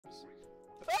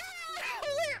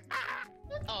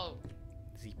Oh.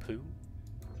 Is he poo?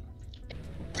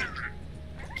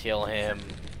 Kill him.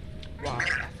 Wow.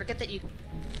 I forget that you.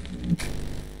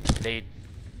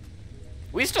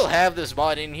 We still have this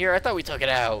mod in here. I thought we took it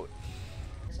out.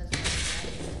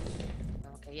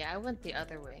 Okay, yeah, I went the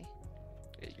other way.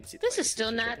 Yeah, you can see This is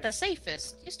still not the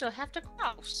safest. You still have to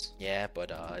cross. Yeah,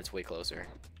 but it's way closer.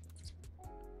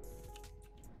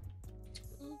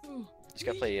 Just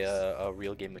gotta play a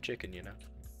real game of chicken, you know.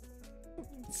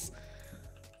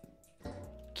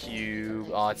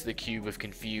 Cube. Oh, it's the cube of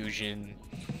confusion.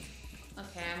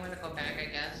 Okay, I'm gonna go back, I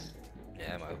guess.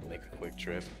 Yeah, I might make a quick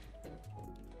trip.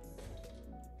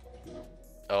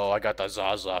 Oh, I got the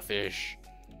Zaza fish.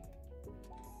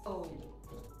 Oh.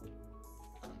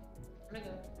 I'm gonna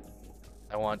go.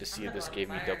 I wanted to see if this gave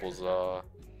me double Za.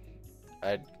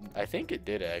 I think it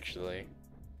did actually.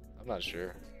 I'm not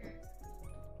sure.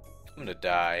 I'm gonna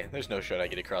die. There's no shot I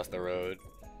get across the road.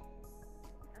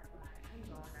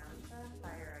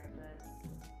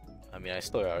 I mean, I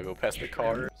still gotta go past the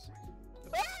cars.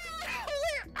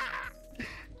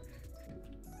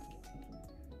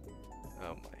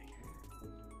 Oh my.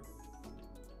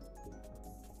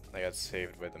 I got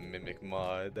saved by the Mimic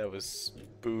mod. That was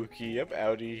spooky. I'm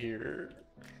outie here.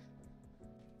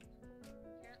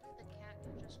 Apparently the cat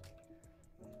can just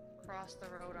cross the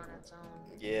road on its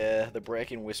own. Yeah, the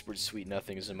Bracken whispered sweet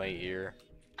nothings in my ear.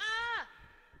 Ah!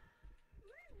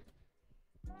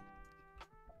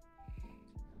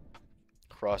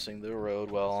 Crossing the road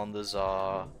while on the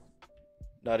Za.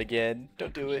 Not again.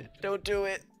 Don't do it. Don't do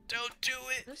it. Don't do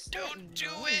it. Don't do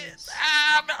it.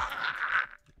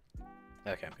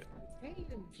 Okay, I'm good. What are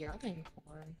you yelling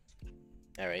for?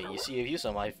 Alright, you see, if you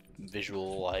saw my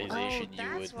visualization,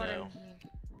 you would know.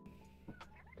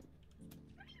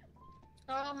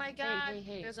 Oh my god,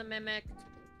 hey. there's a mimic.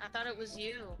 I thought it was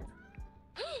you.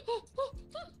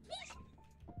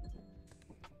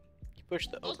 You push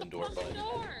the open door button.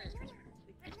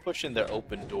 Pushing the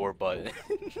open door button.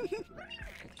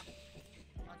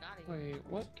 Wait,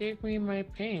 what gave me my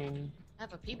pain? I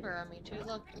have a peeper on me too,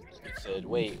 look. It said,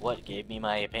 wait, what gave me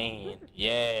my pain?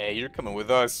 Yeah, you're coming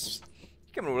with us.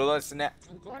 You're coming with us now.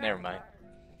 Never mind.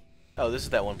 Oh, this is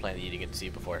that one plant that you didn't get to see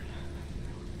before.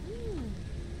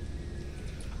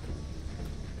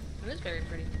 It is very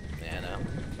pretty. Yeah, I know.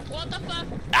 What the fuck?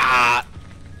 Ah!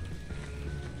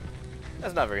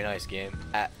 That's not very nice, game.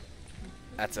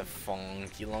 That's a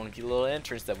funky, lonky little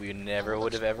entrance that we never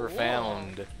would have ever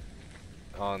found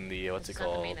on the, what's it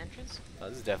called? The main entrance? Oh,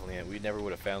 this is definitely it. We never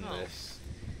would have found this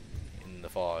in the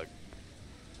fog.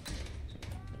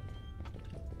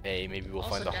 Hey, maybe we'll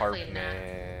Also find the Harp definitely not.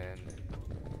 Man.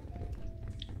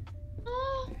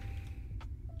 Oh,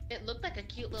 it looked like a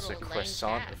cute It's little a lame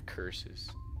croissant cat. of curses.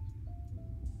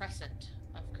 Crescent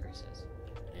of curses.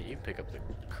 Yeah, you can pick up the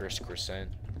cursed croissant.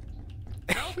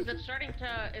 No, because it's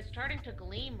starting to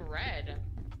gleam red.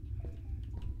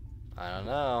 I don't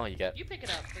know. You got. You pick it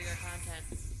up for your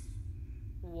content.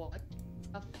 What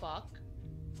the fuck?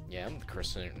 Yeah, I'm the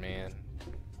croissant man.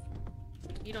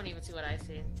 You don't even see what I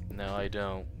see. No, I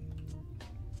don't.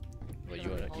 Well,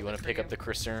 you wanna pick up the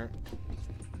croissant?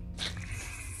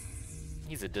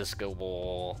 He's a disco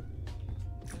ball.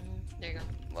 There you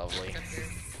go. Lovely. Up here.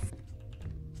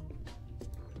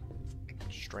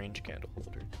 Strange candle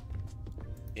holder.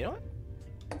 You know what?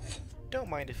 Don't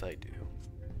mind if I do.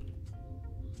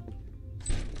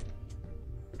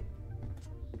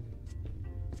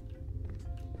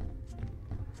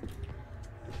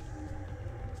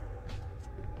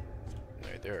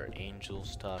 There are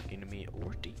angels talking to me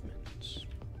or demons.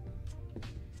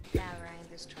 Yeah, Ryan,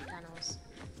 there's two tunnels.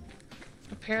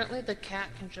 Apparently the cat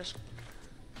can just...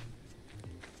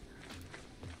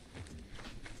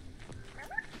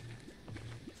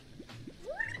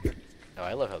 Oh,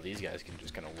 I love how these guys can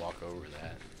just kind of walk over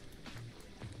that.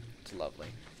 It's lovely.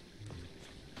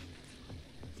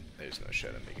 There's no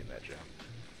shot I'm making that jump.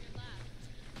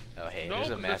 Oh hey, No, there's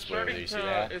a 'cause mask over there, you see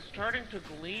that? It's starting to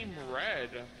gleam red.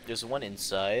 There's one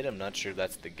inside, I'm not sure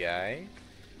that's the guy.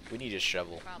 We need a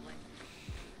shovel. Probably.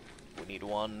 We need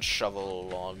one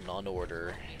shovel on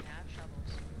order. We have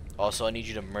shovels. Also, I need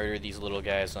you to murder these little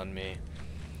guys on me.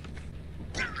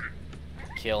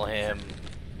 Kill him.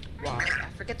 Wow. I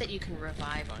forget that you can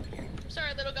revive on here.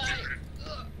 Sorry, little guy.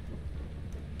 Ugh.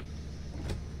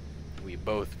 We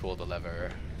both pull the lever.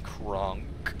 Kronk.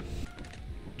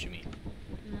 What you mean?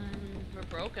 We're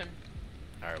broken.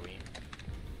 Are we?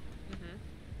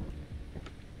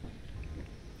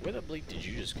 Where the bleep did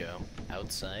you just go?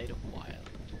 Outside? Wild.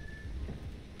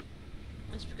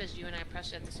 It's because you and I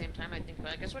pressed it at the same time, I think,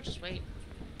 but I guess we'll just wait.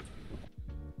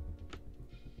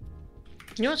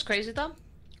 You know what's crazy, though?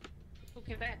 Who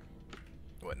came back?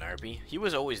 What, Narby? He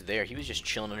was always there. He was just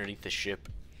chilling underneath the ship.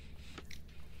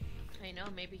 I know,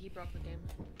 maybe he broke the game.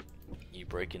 You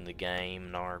breaking the game,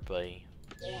 Narby?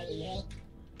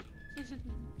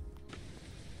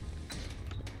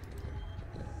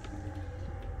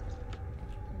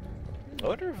 I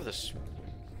wonder if this...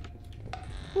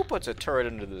 Who puts a turret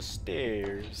under the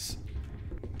stairs?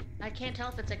 I can't tell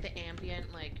if it's like the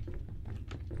ambient, like,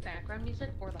 background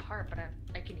music or the harp, but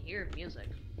I can hear music.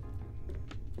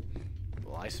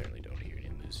 Well, I certainly don't hear any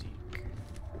music.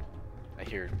 I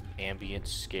hear ambient,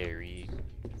 scary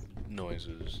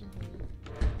noises.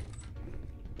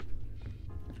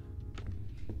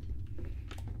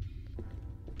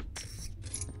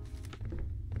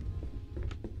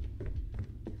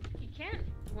 He can't.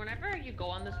 Whenever you go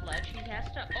on this ledge, he has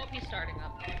to. Oh, he's starting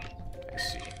up. I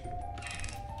see.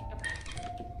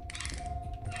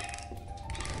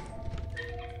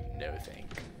 No thank.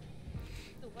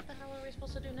 Ooh, what the hell are we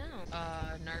supposed to do now?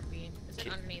 Narby. Is it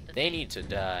underneath the They thing? need to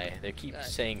die. They keep Good.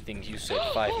 saying things you said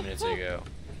 5 minutes ago.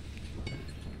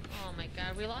 Oh my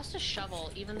god, we lost a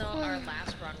shovel, even though our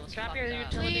last run was Drop fucked your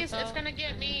up. utility Please, it's belt. gonna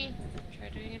get me. Try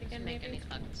doing it Doesn't again, make maybe? any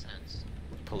fucking sense.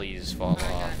 Please fall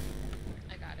Oh, off.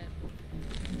 I got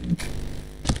it.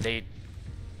 They...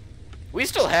 We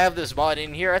still have this mod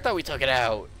in here. I thought we took it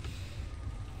out.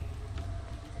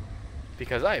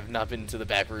 Because I have not been to the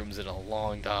back rooms in a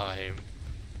long time.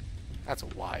 That's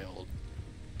wild.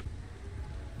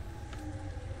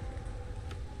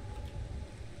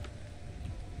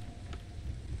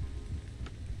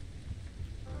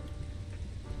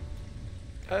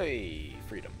 Hey,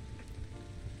 freedom.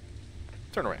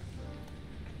 Turn around.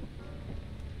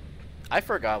 I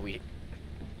forgot we...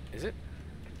 Is it?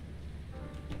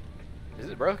 Is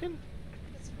it broken?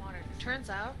 It's water. Turns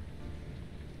out,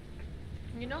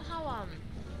 you know how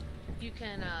you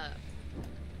can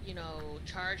you know,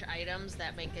 charge items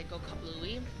that make it go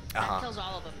kablooey? That Uh-huh. kills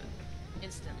all of them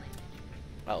instantly.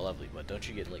 Oh, lovely. But don't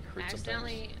you get, like, hurt sometimes?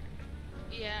 Accidentally,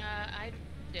 yeah, I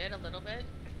did a little bit,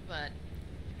 but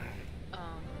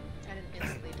I didn't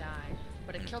instantly die.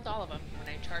 But it killed all of them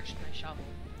when I charged my shovel.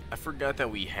 I forgot that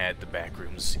we had the back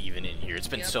rooms even in here. It's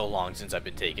been Yep. so long since I've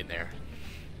been taken there.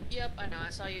 Yep, I know. I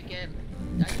saw you get.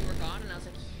 You were gone, and I was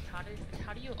like,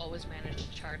 how do you always manage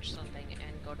to charge something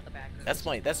and go to the back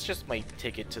room? That's just my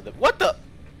ticket to the... What the...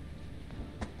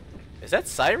 Is that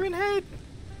Siren Head?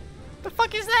 The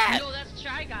fuck is that? No, that's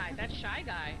Shy Guy. That's Shy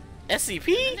Guy. SCP?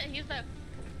 Isn't it? He's the.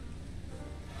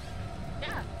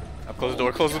 Yeah. Oh, close the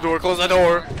door, close the door, close the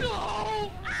door!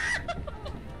 No!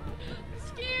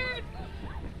 Scared.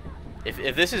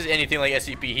 If this is anything like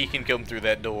SCP, he can come through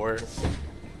that door.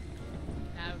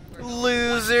 Now we're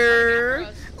Loser!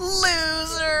 going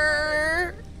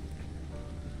Loser!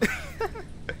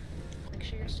 Make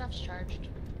sure your stuff's charged.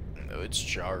 No, it's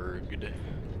charged.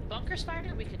 Bunker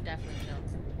Spider, we could definitely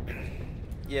kill.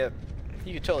 Yep.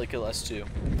 You could totally kill us too.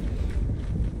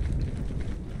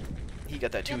 He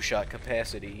got that two-shot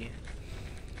capacity.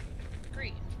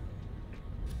 Agreed.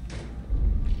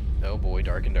 Oh boy,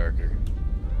 dark and darker.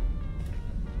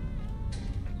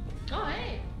 Oh,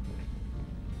 hey!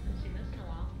 Haven't seen this in a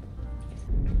while.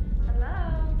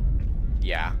 Hello?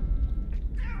 Yeah.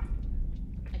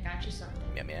 I got you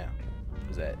something. Meow meow.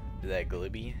 Is that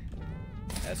Glibby?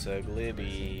 That's a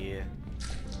Glibby.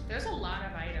 There's a lot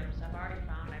of items I've already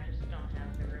found. I just don't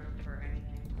have the room for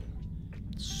anything.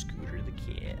 Scooter the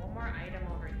cat. One more item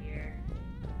over here.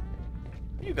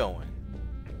 Where you going?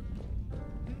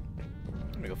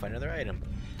 I'm gonna go find another item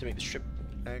to make this trip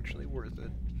actually worth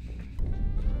it.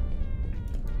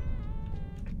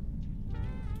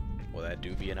 Well, that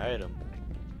do be an item.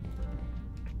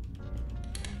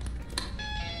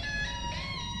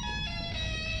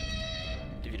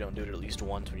 If you don't do it at least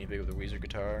once when you pick up the Weezer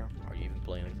guitar, are you even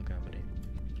playing Lethal Company?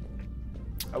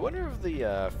 I wonder if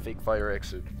the fake fire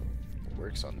exit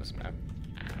works on this map.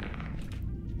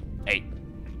 Hey.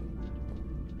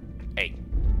 Hey.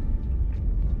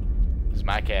 This is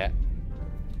my cat.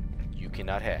 You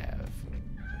cannot have.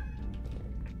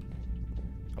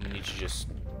 I'm gonna need you just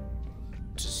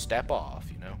to step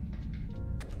off, you know?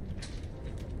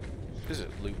 There's a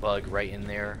loot bug right in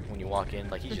there when you walk in,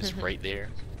 like he's just right there.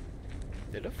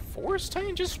 Did a Forest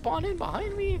Titan just spawn in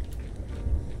behind me?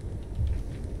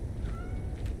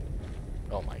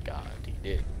 Oh my god, he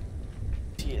did.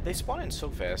 See, they spawn in so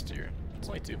fast here. It's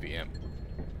only 2 p.m.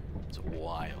 It's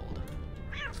wild.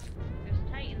 There's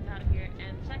Titans out here,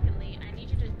 and secondly, I need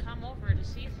you to come over to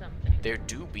see something. There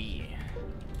do be.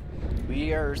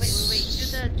 We are.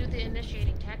 Wait. Do the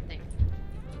initiating tech thing.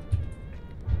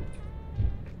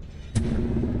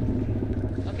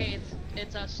 Okay,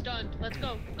 it's a stunt. Let's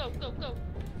go. Go.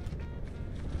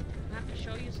 I have to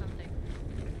show you something.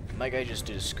 My guy just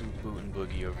did a scoop boot and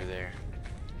boogie over there.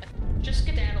 Just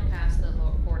skedaddle past the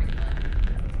recording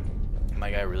button. My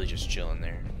guy really just chilling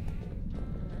there.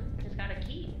 He's got a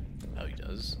key. Oh, he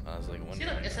does? I was like See,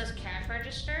 wondering. look, it says cash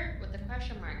register with a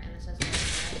question mark, and it says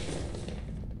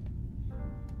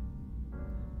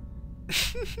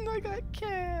cash. I got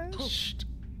cashed.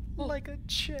 Like a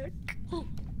check.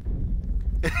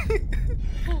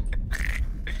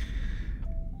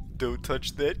 Don't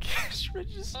touch that cash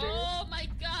register. Oh my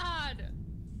god!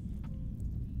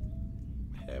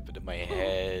 What happened to my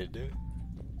head?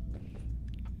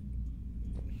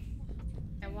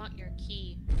 I want your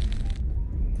key.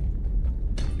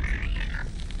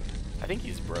 I think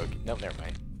he's broke. Nope, never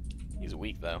mind. He's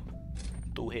weak though.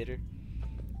 Two-hitter.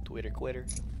 Twitter quitter.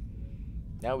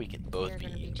 Now we can both You're be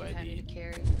gonna be eaten too by heavy the to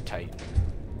carry. Titan.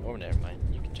 Or never mind.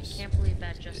 You can just. Can't believe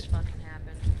that just fucking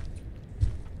happened.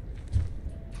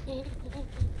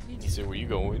 He said, "Where you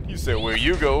going?" He said, "Where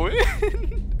you going?"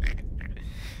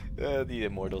 The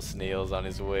immortal snail's on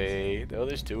his way. Oh,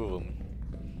 there's two of them.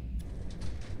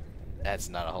 That's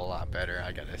not a whole lot better,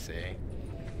 I gotta say.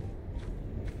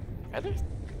 Are there?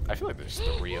 I feel like there's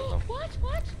three of them. What?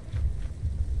 What?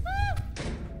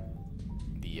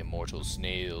 The immortal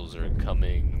snails are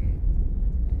coming.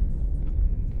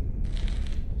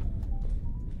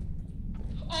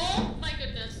 Oh my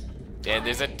goodness. And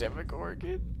there's a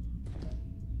Demogorgon.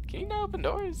 Can he not open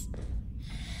doors?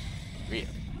 Real.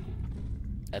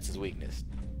 That's his weakness.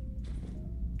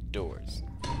 Doors.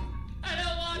 I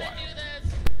don't want to Wow.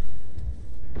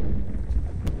 do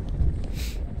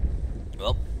this.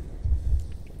 Well,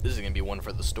 this is gonna be one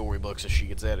for the storybooks if she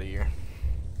gets out of here.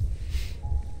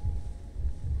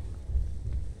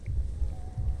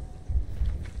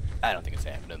 I don't think it's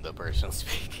happening though, personally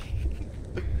speaking.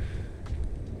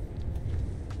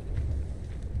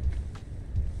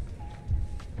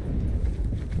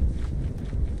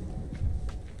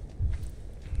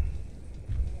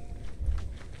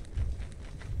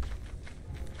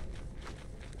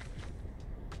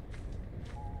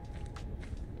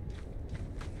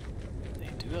 They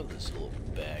do have this little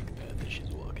back path that she's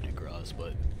walking across,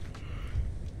 but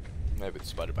I've been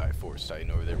spotted by a Force Titan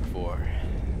over there before.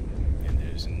 And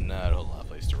there's not a whole lot of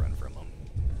place to run from them.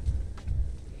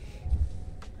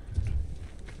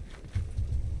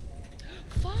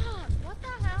 Fuck! What the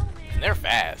hell, man? And they're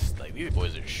fast. Like, these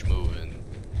boys are schmoving.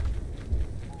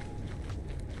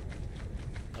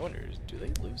 I wonder, do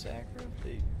they lose aggro if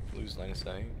they lose line of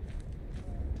sight?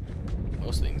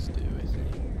 Most things do, I think.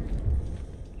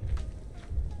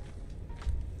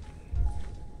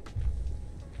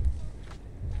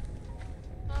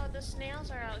 Oh, the snails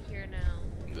are out here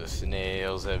now. The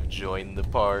snails have joined the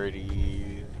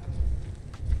party.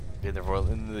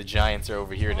 And the giants are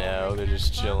over here now. my They're God,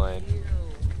 just fuck chilling. you,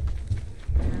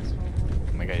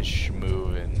 asshole. My guy's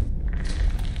schmoving.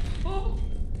 Oh!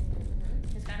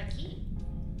 He's got a key.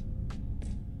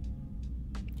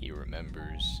 He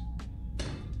remembers.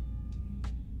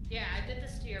 Yeah, I did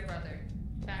this to your brother.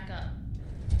 Back up.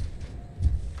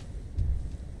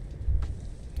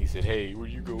 He said, "Hey, where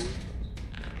you going?"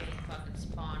 Getting fucking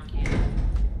spawn camp.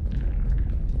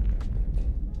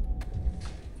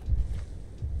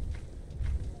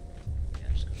 Yeah,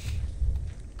 just go.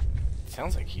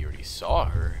 Sounds like he already saw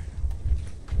her.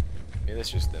 Maybe that's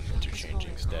just them What's interchanging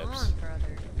going steps. on,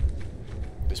 brother?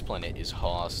 This planet is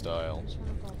hostile. I just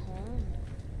wanna go home.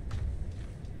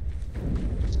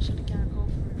 Should've gotta go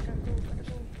for it. Gotta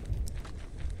go.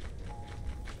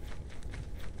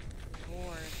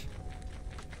 Lord.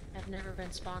 I've never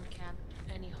been spawn camped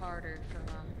any harder from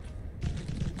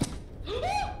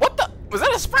What the? Was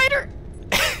that a spider?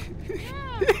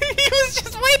 He was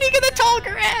just waiting in the tall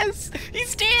grass.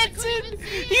 He's dancing.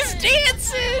 He's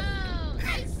dancing.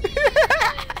 I see it!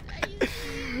 I see it!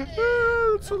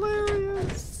 Oh, it's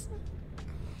hilarious.